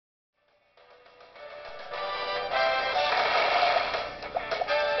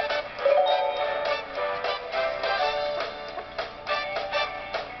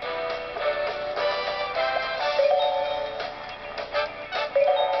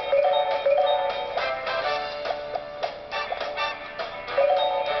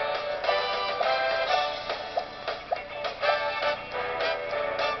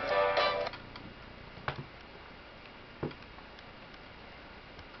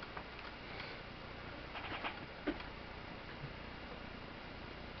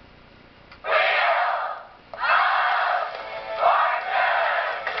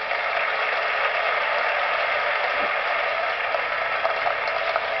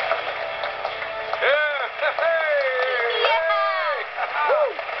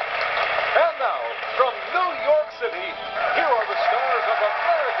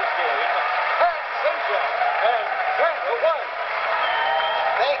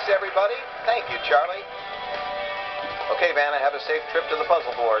Thanks, everybody. Thank you, Charlie. Okay, Vanna, have a safe trip to the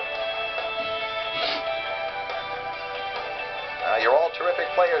puzzle board. You're all terrific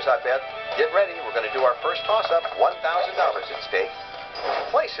players, I bet. Get ready. We're going to do our first toss-up. $1,000 at stake.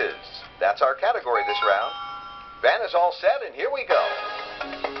 Places. That's our category this round. Vanna's all set, and here we go.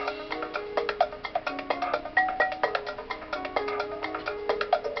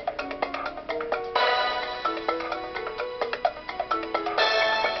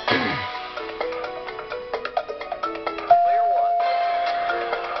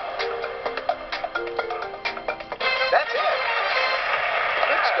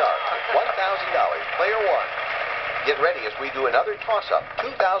 $1,000. Player one. Get ready as we do another toss-up.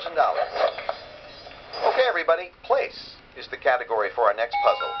 $2,000. Okay, everybody. Place is the category for our next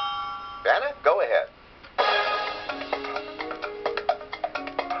puzzle. Vanna, go ahead.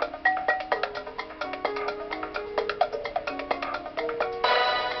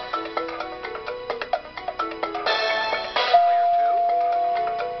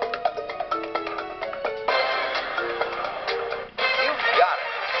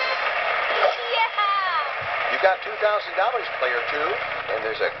 Got $2,000, player two, and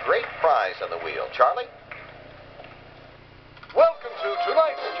there's a great prize on the wheel. Charlie? Welcome to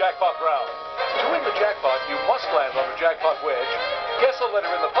tonight's jackpot round. To win the jackpot, you must land on the jackpot wedge, guess a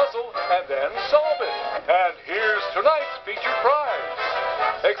letter in the puzzle, and then solve it. And here's tonight's featured prize.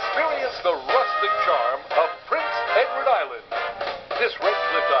 Experience the rustic charm of Prince Edward Island. This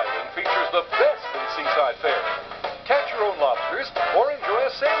red-cliffed island features the best in seaside fare. Catch your own lobsters or enjoy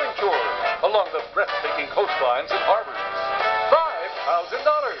a sailing tour along the breathtaking coastlines and harbors.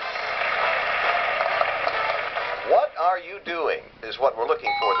 $5,000. What are you doing is what we're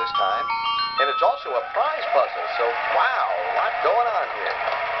looking for this time. And it's also a prize puzzle, so wow, a lot going on here.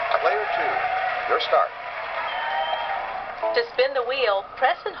 Player two, your start. To spin the wheel,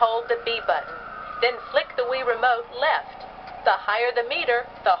 press and hold the B button. Then flick the Wii remote left. The higher the meter,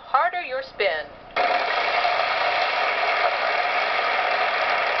 the harder your spin.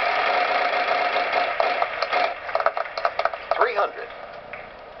 $300.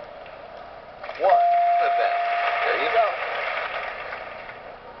 One event. There you go.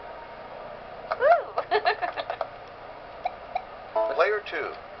 Player two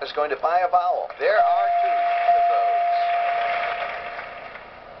is going to buy a vowel. There are two of those.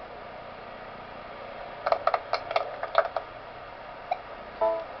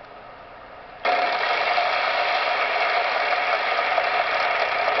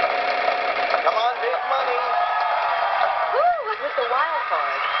 Come on, big money. With the wild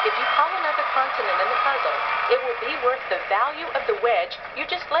card, if you call another consonant in the puzzle, it will be worth the value of the wedge you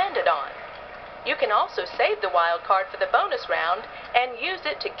just landed on. You can also save the wild card for the bonus round and use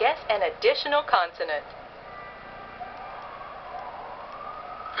it to guess an additional consonant.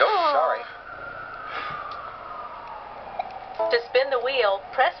 Nope, sorry. To spin the wheel,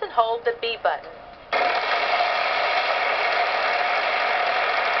 press and hold the B button.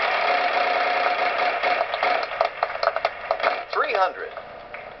 $300.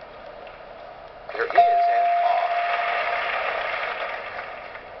 There is an R.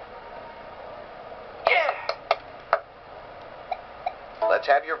 Yeah! Let's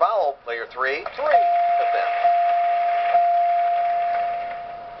have your vowel, player three. Three of them.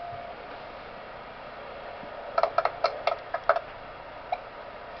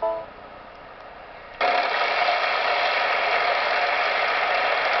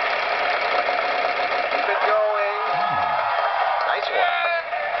 Keep it going. Nice one.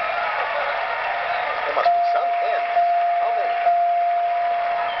 There must be some ends. How many?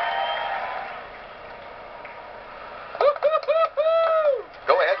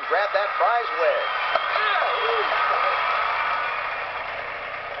 Go ahead and grab that prize wedge.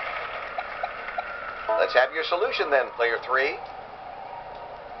 Let's have your solution then, player three.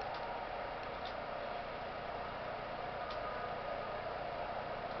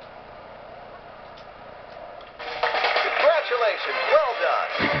 Congratulations, well done.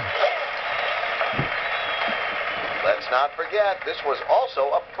 Let's not forget, this was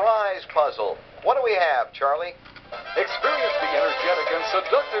also a prize puzzle. What do we have, Charlie? Experience the energetic and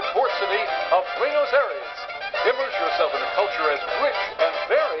seductive port city of Buenos Aires. Immerse yourself in a culture as rich and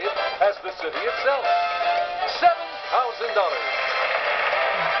varied as the city itself. $7,000.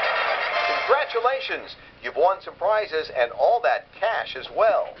 Congratulations! You've won some prizes and all that cash as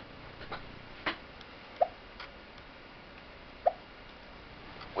well.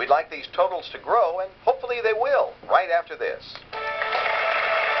 We'd like these totals to grow, and hopefully they will, right after this.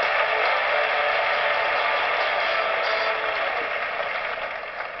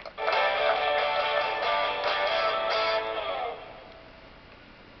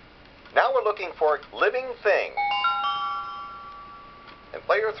 Now we're looking for living thing. And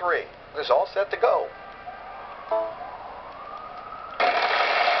player 3 is all set to go.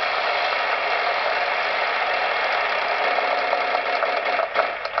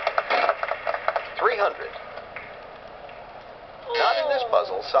 $300. Not in this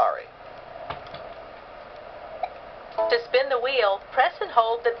puzzle, sorry. To spin the wheel, press and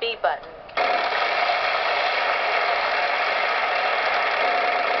hold the B button.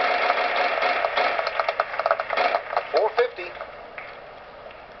 $450.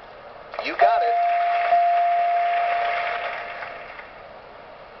 You got it.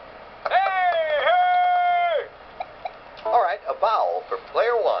 Hey! All right, a vowel for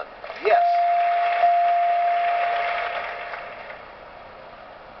player 1. Yes.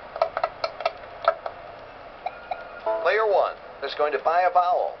 Player 1 is going to buy a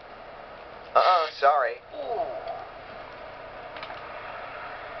vowel. Sorry.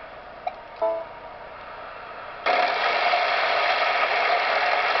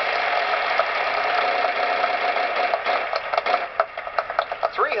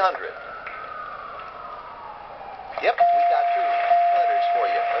 $300. Yep, we got 2 letters for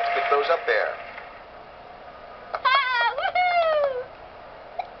you. Let's get those up there. Woohoo!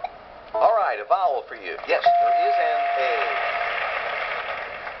 All right, a vowel for you. Yes, there is an A.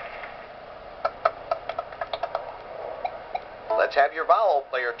 Let's have your vowel,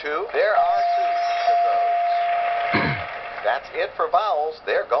 player 2. There are 2 of those. That's it for vowels.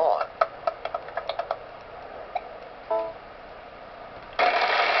 They're gone.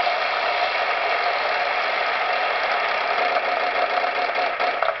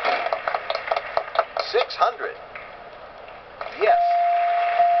 $600. Yes.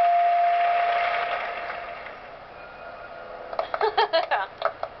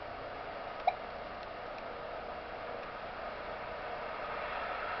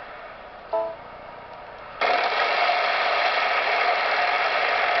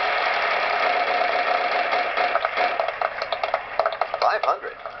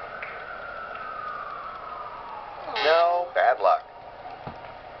 $500. No, bad luck.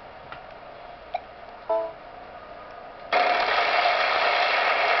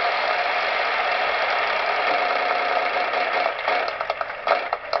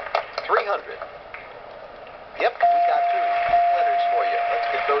 $300. Yep, we got 2 letters for you. Let's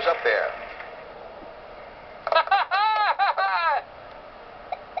get those up there.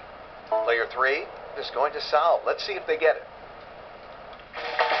 Player 3 is going to solve. Let's see if they get it.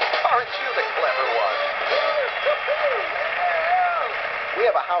 Aren't you the clever one? We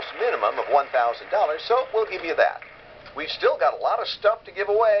have a house minimum of $1,000, so we'll give you that. We've still got a lot of stuff to give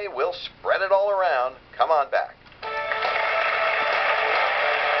away. We'll spread it all around. Come on back.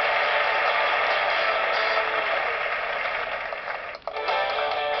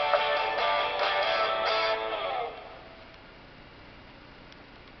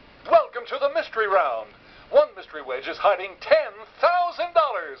 Welcome to the mystery round. One mystery wedge is hiding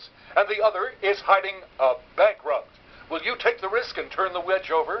 $10,000, and the other is hiding a bankrupt. Will you take the risk and turn the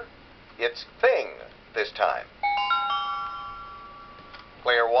wedge over? It's thing this time.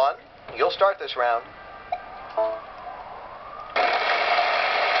 Player 1, you'll start this round.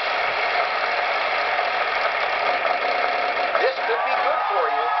 This could be good for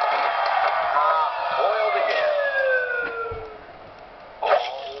you. Foiled again.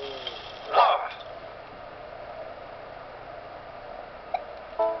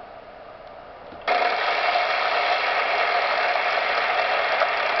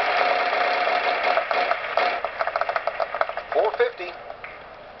 $450.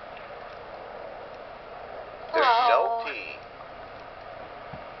 There's no T.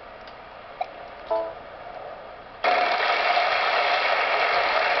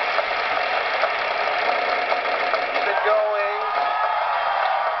 Keep it going.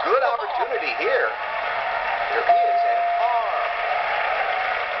 Good opportunity here. There is an R.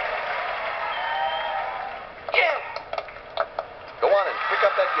 Yeah. Go on and pick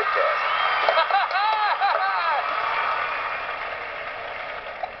up that gift tag.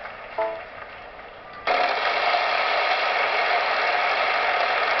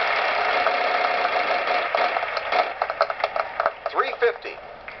 $350.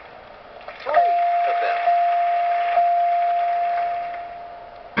 3 of them.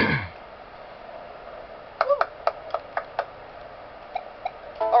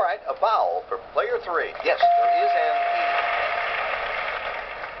 All right, a vowel for player 3. Yes, there is an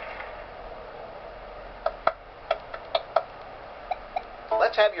E.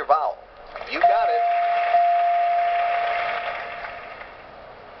 Let's have your vowel. You got it.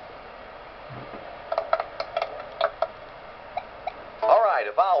 All right,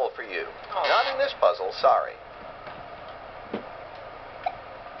 a vowel for you. Not in this puzzle, sorry.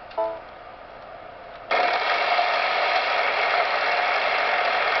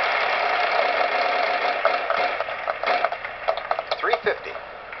 $350.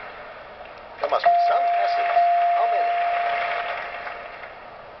 There must be some S's. How many?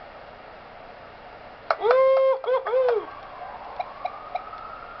 Woo-hoo-hoo!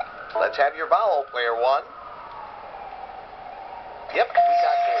 Let's have your vowel, player one. Yep, we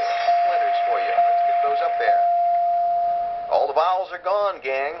got four letters for you. Let's get those up there. All the vowels are gone,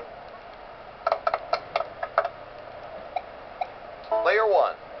 gang. Player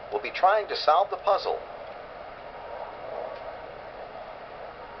one will be trying to solve the puzzle.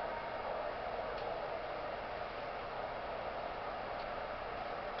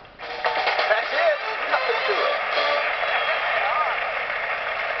 That's it. Nothing to it.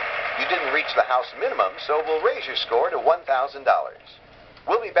 You didn't reach the house minimum, so we'll raise your score to $1,000.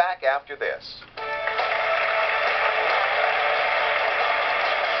 We'll be back after this.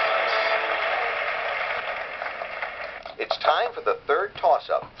 It's time for the third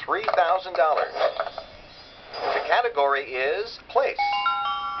toss-up, $3,000. The category is place.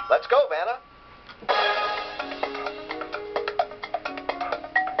 Let's go, Vanna.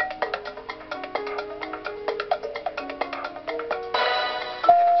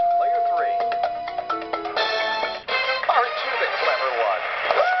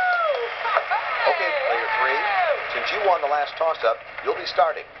 Since you won the last toss-up, you'll be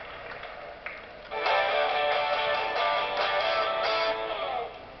starting.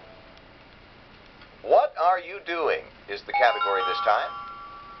 What are you doing is the category this time.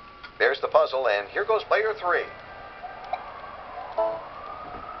 There's the puzzle, and here goes player three.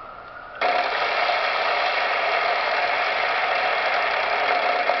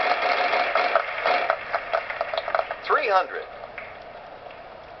 $300.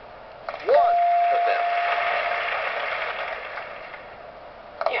 One of them.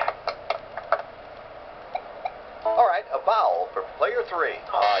 All right, a vowel for player three.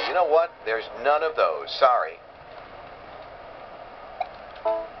 You know what? There's none of those. Sorry.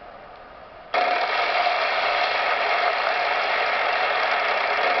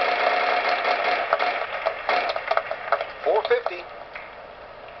 $450.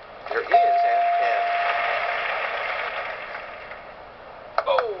 There is an N.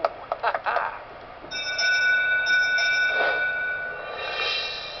 Oh!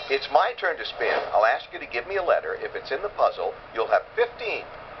 It's my turn to spin. I'll ask you to give me a letter. If it's in the puzzle, you'll have 15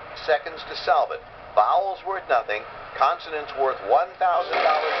 seconds to solve it. Vowels worth nothing. Consonants worth $1,000 plus.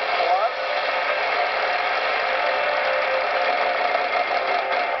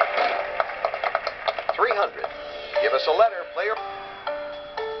 $300. Give us a letter, player.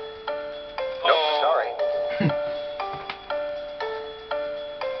 Nope, sorry.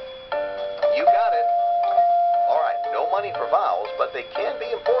 You got it. All right, no money for vowels, but they can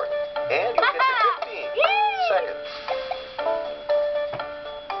be important. And you get the 15 seconds.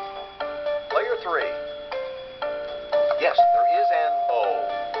 Player three. Yes, there is an O.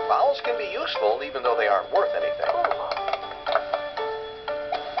 Vowels can be useful even though they aren't worth anything.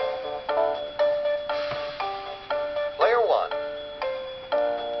 Player one.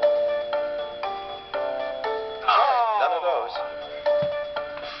 Sorry, none of those.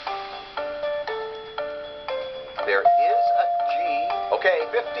 There is a G. Okay,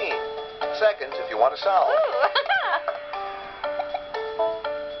 15 seconds if you want to solve.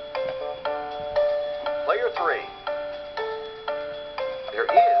 Player three. There is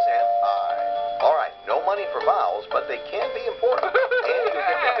an I. All right, no money for vowels, but they can be important. And you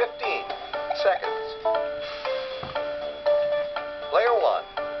get the 15 seconds. Player one.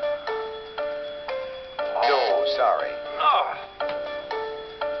 No, sorry.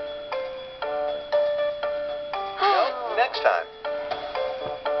 No, next time.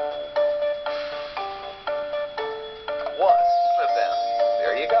 One of them.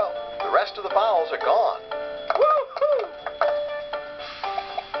 There you go. The rest of the vowels are gone. Woo-hoo!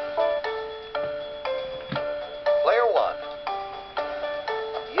 Player one.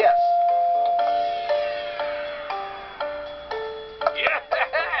 Yes.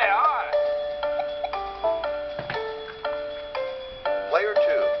 Player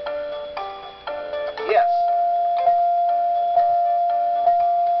two. Yes.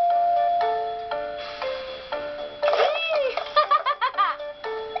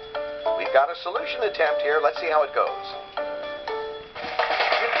 We've got a solution attempt here. Let's see how it goes.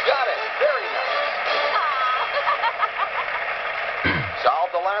 You got it. Very nice.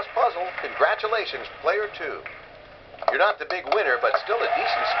 Solved the last puzzle. Congratulations, player two. You're not the big winner, but still a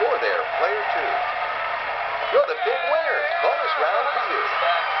decent score there, player two. You're the big winner. Bonus round for you.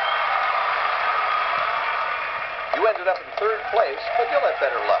 You ended up in third place, but you'll have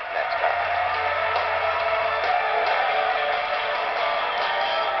better luck next time.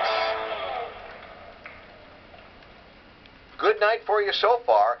 Good night for you so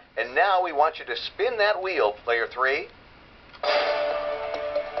far, and now we want you to spin that wheel, player 3.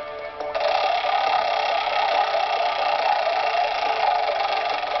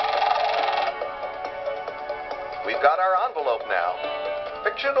 We've got our envelope now.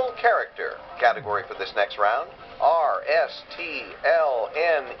 Fictional character category for this next round. R-S-T-L-N-E.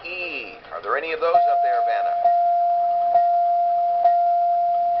 Are there any of those up there, Vanna?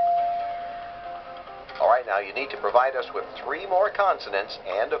 All right, now you need to provide us with 3 more consonants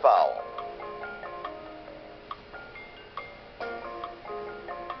and a vowel.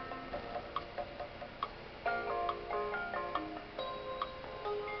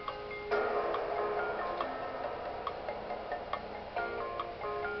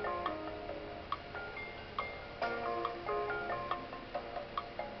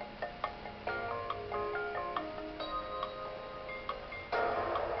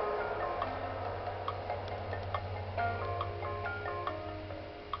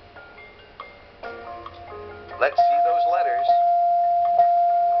 Let's see those letters.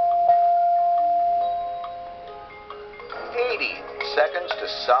 80 seconds to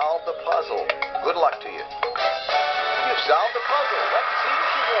solve the puzzle. Good luck to you. You've solved the puzzle. Let's see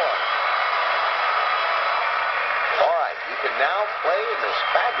what you won. All right, you can now play in this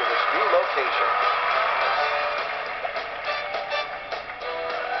fabulous new location.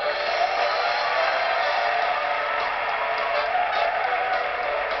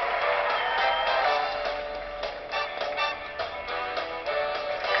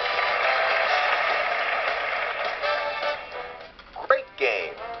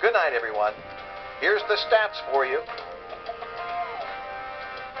 Good night, everyone. Here's the stats for you.